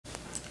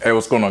Hey,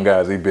 what's going on,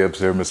 guys? E-Bibs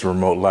here, Mr.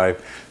 Remote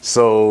Life.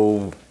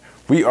 So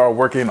we are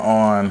working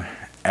on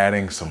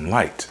adding some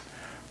light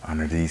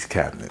under these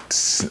cabinets.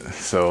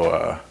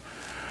 So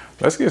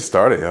let's get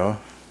started, y'all.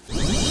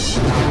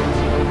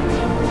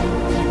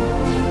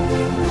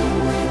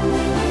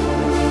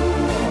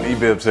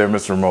 E-Bibs here,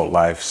 Mr. Remote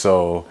Life.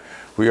 So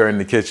we are in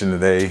the kitchen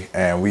today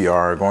and we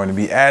are going to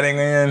be adding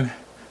in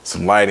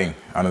some lighting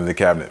under the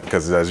cabinet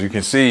because, as you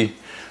can see,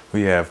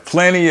 we have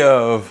plenty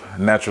of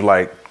natural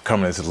light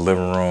coming into the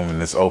living room in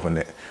this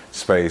open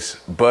space,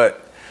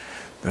 but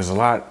there's a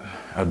lot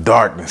of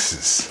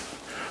darknesses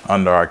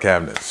under our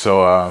cabinets.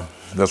 So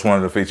that's one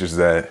of the features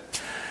that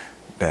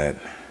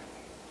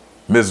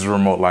Mrs.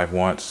 Remote Life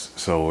wants.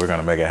 So we're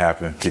gonna make it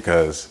happen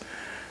because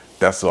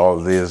that's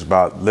all it is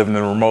about living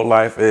the remote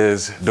life,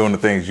 is doing the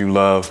things you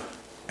love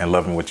and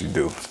loving what you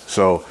do.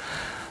 So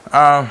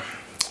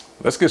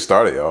let's get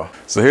started, y'all.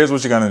 So here's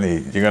what you're gonna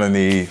need. You're gonna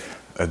need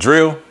a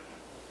drill,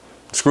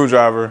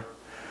 screwdriver,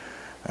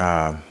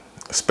 a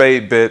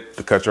spade bit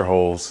to cut your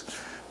holes,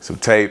 some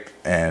tape,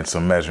 and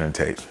some measuring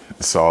tape.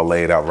 It's all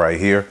laid out right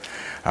here,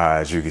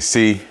 as you can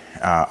see.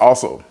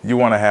 Also, you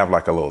want to have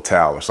like a little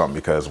towel or something,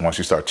 because once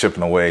you start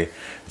chipping away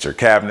at your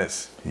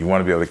cabinets, you want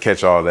to be able to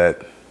catch all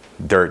that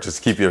dirt,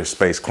 just keep your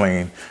space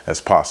clean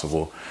as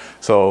possible.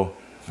 So,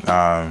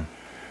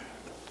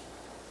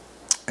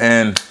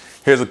 and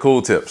here's a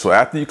cool tip. So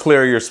after you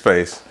clear your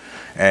space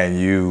and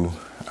you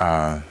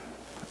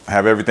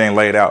have everything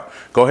laid out,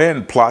 go ahead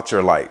and plot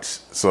your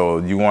lights. So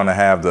you want to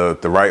have the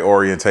right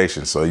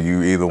orientation. So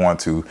you either want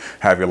to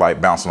have your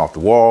light bouncing off the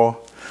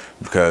wall,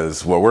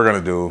 because what we're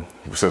going to do,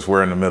 since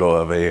we're in the middle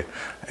of a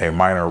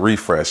minor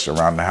refresh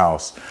around the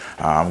house,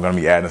 I'm going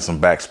to be adding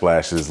some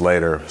backsplashes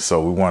later.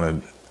 So we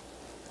want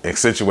to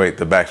accentuate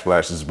the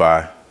backsplashes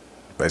by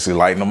basically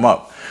lighting them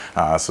up.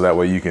 So that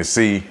way you can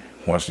see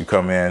once you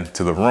come in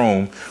to the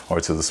room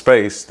or to the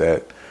space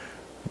that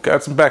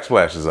got some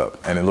backsplashes up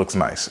and it looks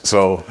nice.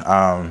 So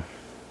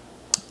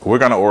we're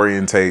going to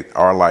orientate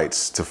our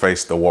lights to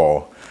face the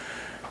wall.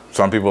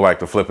 Some people like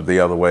to flip it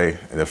the other way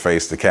and to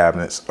face the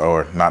cabinets,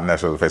 or not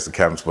necessarily face the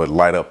cabinets, but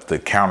light up the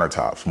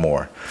countertops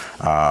more.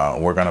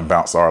 We're going to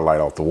bounce our light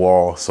off the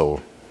wall.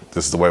 So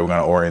this is the way we're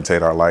going to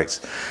orientate our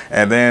lights.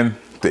 And then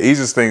the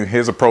easiest thing,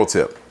 here's a pro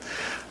tip: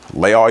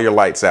 lay all your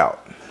lights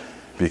out,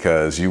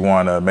 because you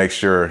want to make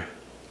sure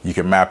you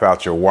can map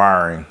out your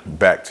wiring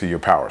back to your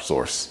power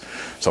source.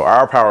 So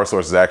our power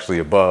source is actually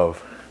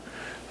above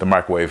the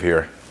microwave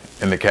here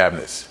in the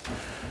cabinets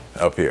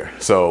up here.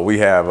 So we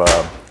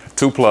have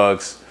 2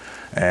 plugs,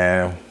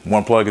 and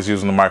one plug is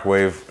using the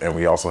microwave, and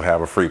we also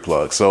have a free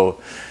plug. So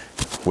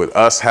with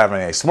us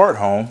having a smart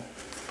home,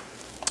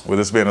 with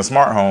this being a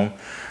smart home,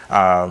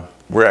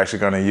 we're actually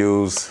going to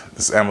use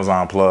this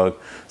Amazon plug,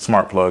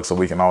 smart plug, so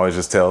we can always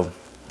just tell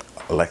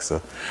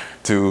Alexa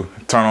to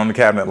turn on the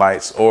cabinet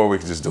lights, or we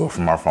can just do it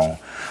from our phone.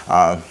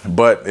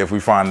 But if we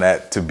find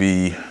that to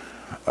be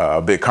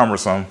a bit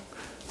cumbersome,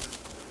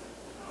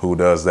 who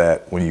does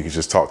that when you can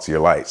just talk to your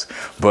lights?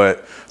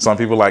 But some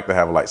people like to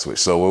have a light switch.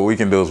 So what we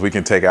can do is we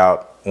can take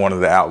out one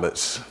of the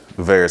outlets,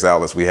 the various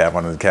outlets we have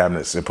under the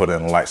cabinets, and put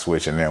in a light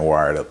switch and then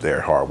wire it up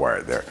there, hardwire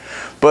it there.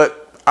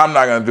 But I'm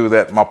not gonna do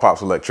that. My pop's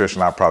an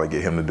electrician. I'll probably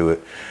get him to do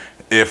it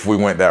if we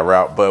went that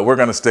route. But we're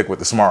gonna stick with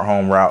the smart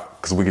home route,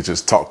 because we can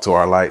just talk to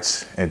our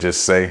lights and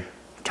just say,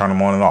 turn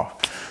them on and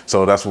off.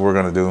 So that's what we're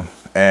gonna do.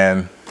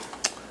 And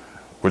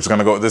we're just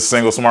gonna go with this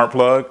single smart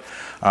plug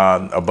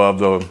above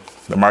the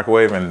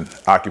microwave and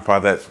occupy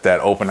that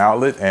open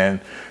outlet and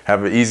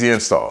have an easy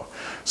install.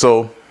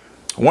 So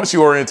once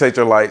you orientate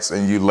your lights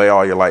and you lay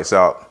all your lights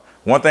out,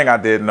 one thing I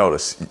did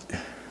notice,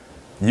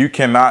 you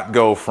cannot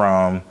go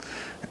from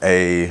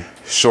a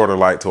shorter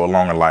light to a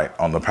longer light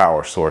on the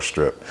power source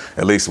strip.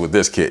 At least with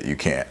this kit, you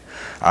can't.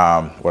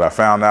 What I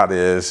found out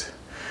is,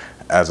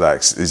 as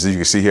you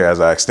can see here,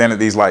 as I extended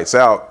these lights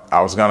out,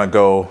 I was gonna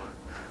go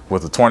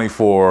with a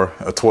 24,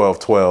 a 12,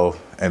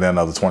 12, and then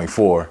another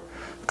 24,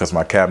 because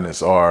my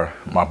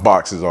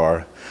boxes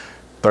are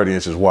 30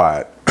 inches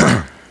wide.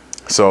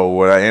 So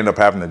what I end up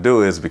having to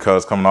do is,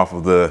 because coming off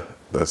of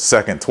the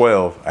second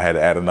 12, I had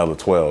to add another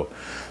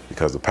 12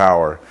 because the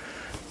power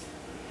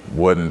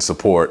wouldn't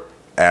support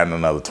adding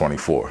another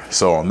 24.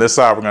 So on this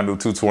side, we're gonna do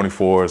 2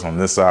 24s. On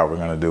this side, we're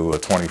gonna do a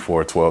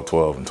 24, 12,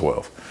 12, and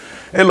 12.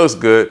 It looks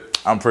good.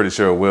 I'm pretty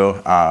sure it will.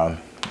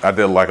 I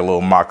did like a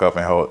little mock-up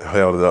and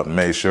held it up and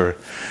made sure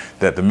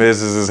that the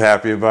missus is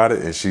happy about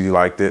it and she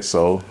liked it.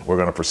 So we're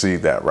gonna proceed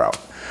that route.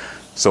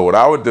 So what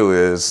I would do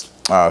is,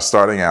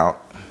 starting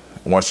out,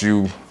 once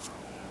you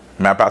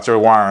map out your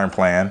wiring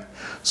plan,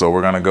 so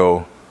we're gonna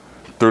go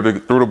through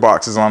the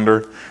boxes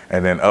under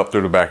and then up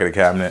through the back of the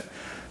cabinet.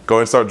 Go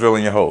ahead and start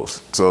drilling your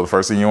holes. So the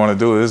first thing you want to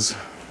do is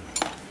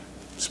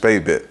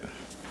spade bit.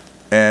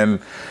 And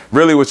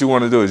really what you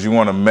want to do is you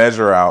want to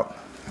measure out,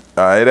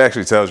 it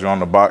actually tells you on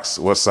the box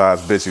what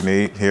size bit you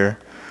need here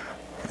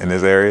in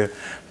this area,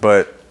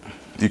 but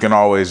you can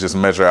always just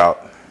measure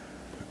out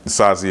the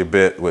size of your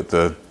bit with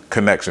the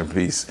connection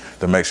piece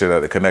to make sure that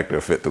the connector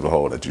will fit through the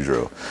hole that you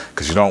drill,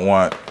 because you don't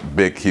want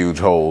big huge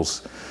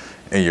holes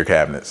in your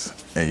cabinets,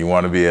 and you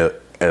want to be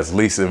as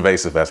least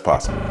invasive as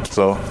possible.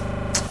 So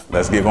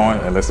let's get going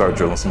and let's start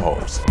drilling some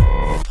holes.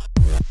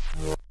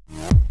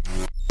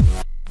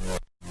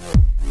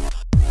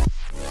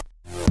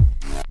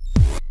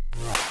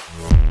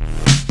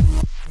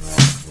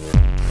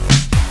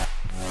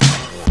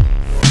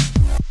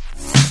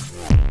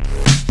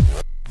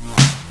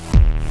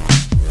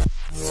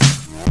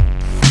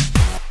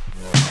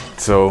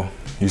 So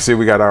you see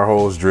we got our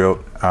holes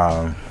drilled.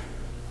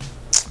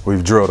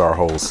 We've drilled our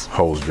holes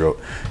drilled.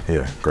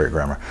 Yeah, great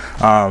grammar.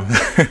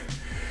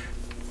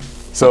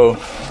 So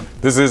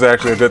this is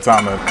actually a good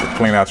time to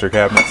clean out your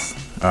cabinets.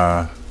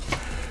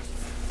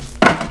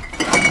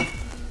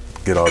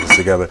 Get all this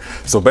together.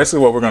 So basically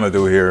what we're gonna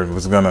do here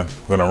is we're gonna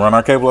run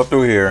our cable up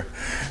through here.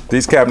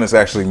 These cabinets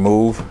actually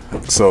move,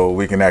 so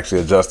we can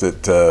actually adjust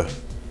it to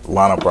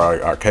line up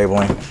our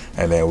cabling,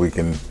 and then we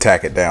can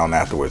tack it down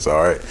afterwards.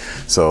 All right,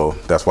 so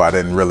that's why I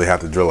didn't really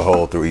have to drill a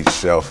hole through each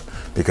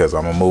shelf, because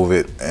I'm gonna move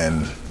it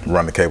and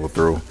run the cable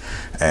through,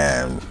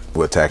 and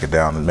we'll tack it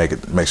down and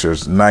make sure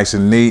it's nice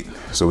and neat.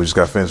 So we just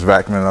got to finish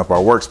vacuuming up our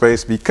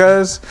workspace,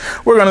 because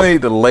we're gonna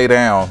need to lay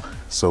down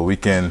so we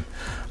can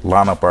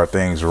line up our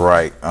things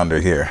right under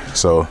here.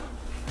 So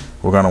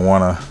we're gonna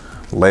want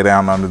to lay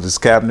down under this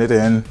cabinet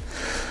and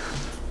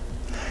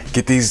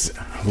get these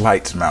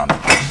lights mounted.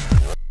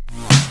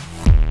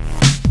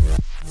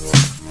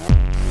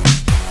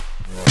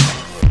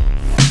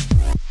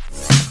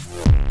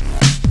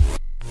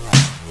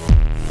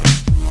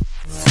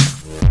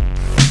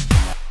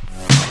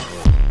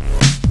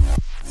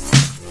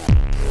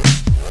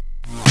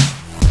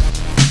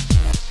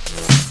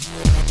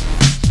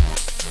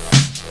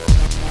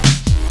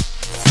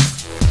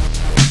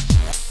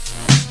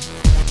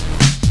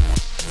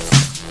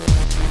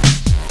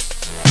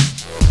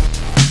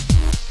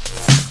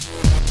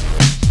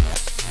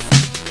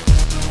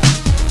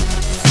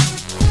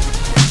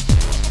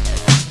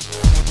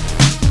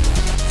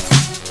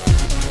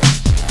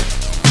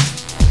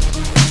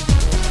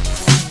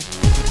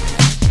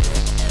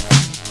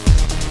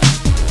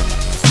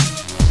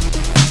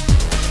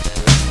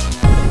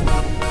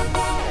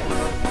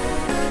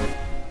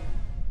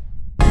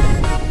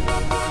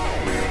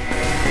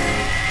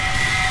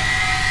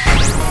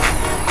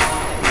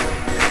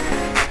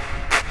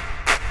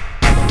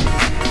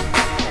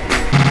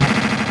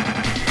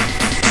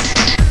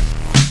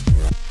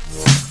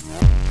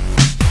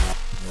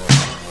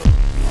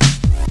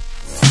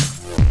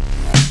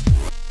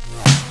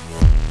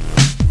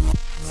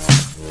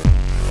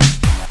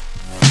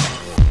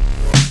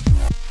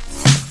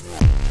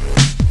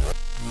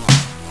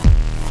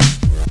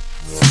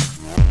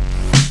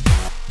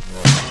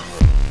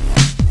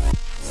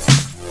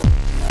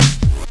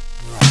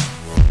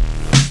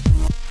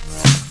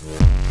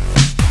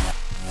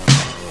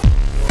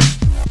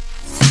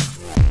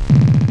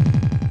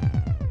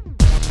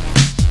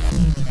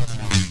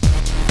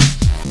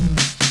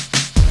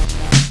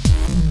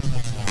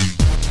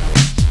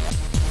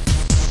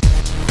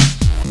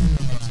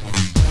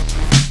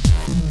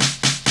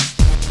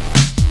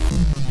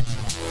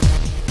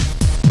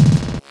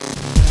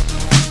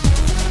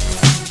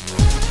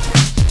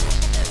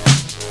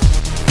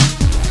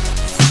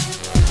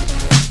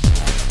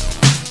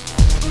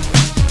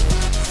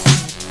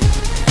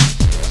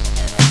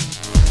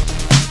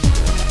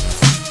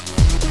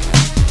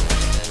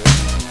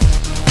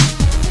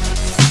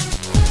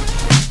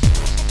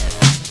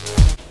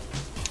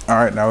 All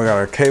right, now we got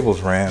our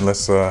cables ran.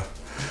 Let's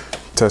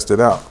test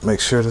it out. Make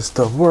sure this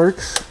stuff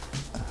works.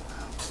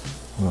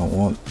 We don't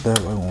want that,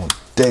 we want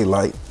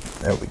daylight.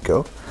 There we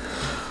go.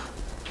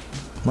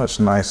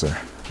 Much nicer,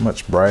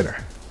 much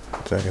brighter.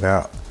 Check it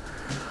out.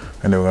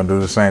 And then we're gonna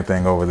do the same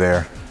thing over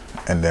there.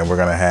 And then we're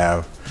gonna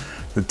have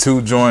the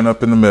two join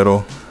up in the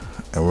middle,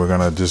 and we're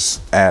gonna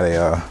just add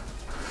a,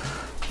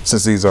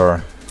 since these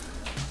are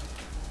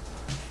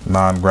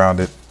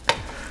non-grounded,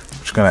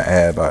 we're just gonna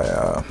add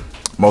a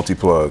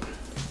multi-plug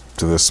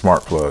to this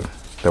smart plug.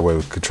 That way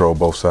we control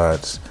both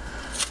sides.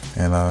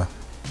 And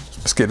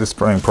let's get this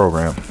thing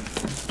programmed.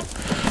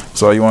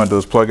 So all you want to do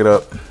is plug it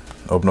up,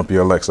 open up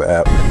your Alexa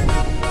app.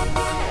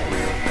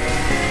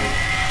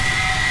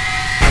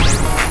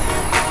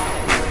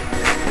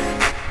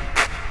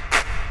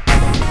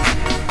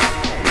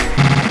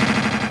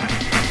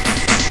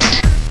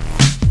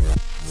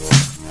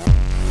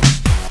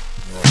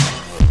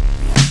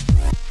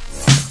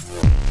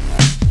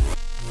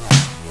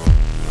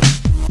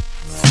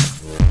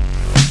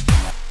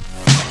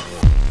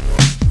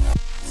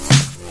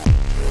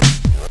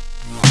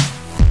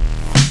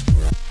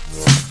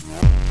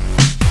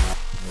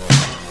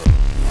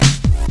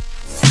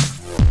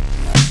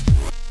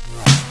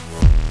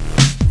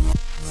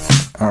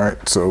 All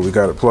right, so we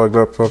got it plugged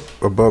up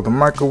above the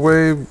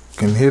microwave.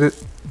 Can hit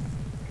it.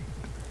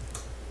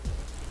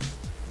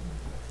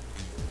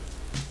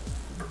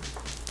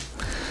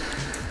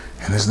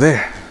 And it's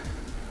there.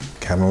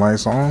 Cabinet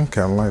lights on,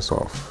 cabinet lights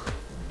off.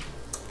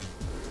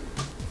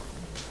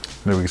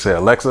 Then we can say,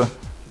 Alexa,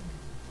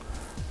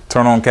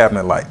 turn on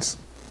cabinet lights.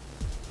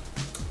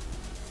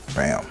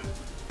 Bam.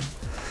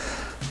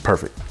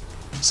 Perfect.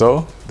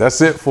 So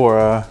that's it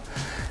for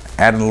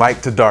adding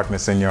light to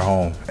darkness in your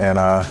home. And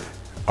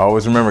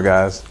always remember,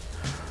 guys,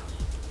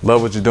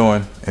 love what you're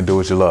doing and do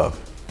what you love.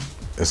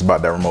 It's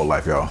about that remote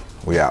life, y'all.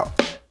 We out.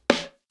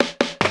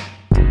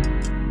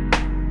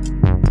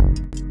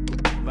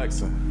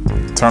 Alexa,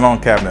 turn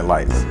on cabinet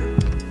lights.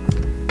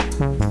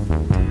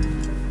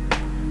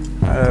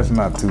 That's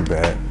not too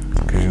bad,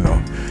 because you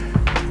know,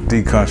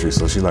 D country,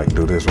 so she like to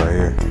do this right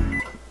here.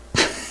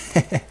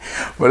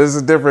 But it's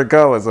a different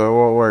color, so it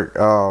won't work.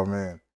 Oh man.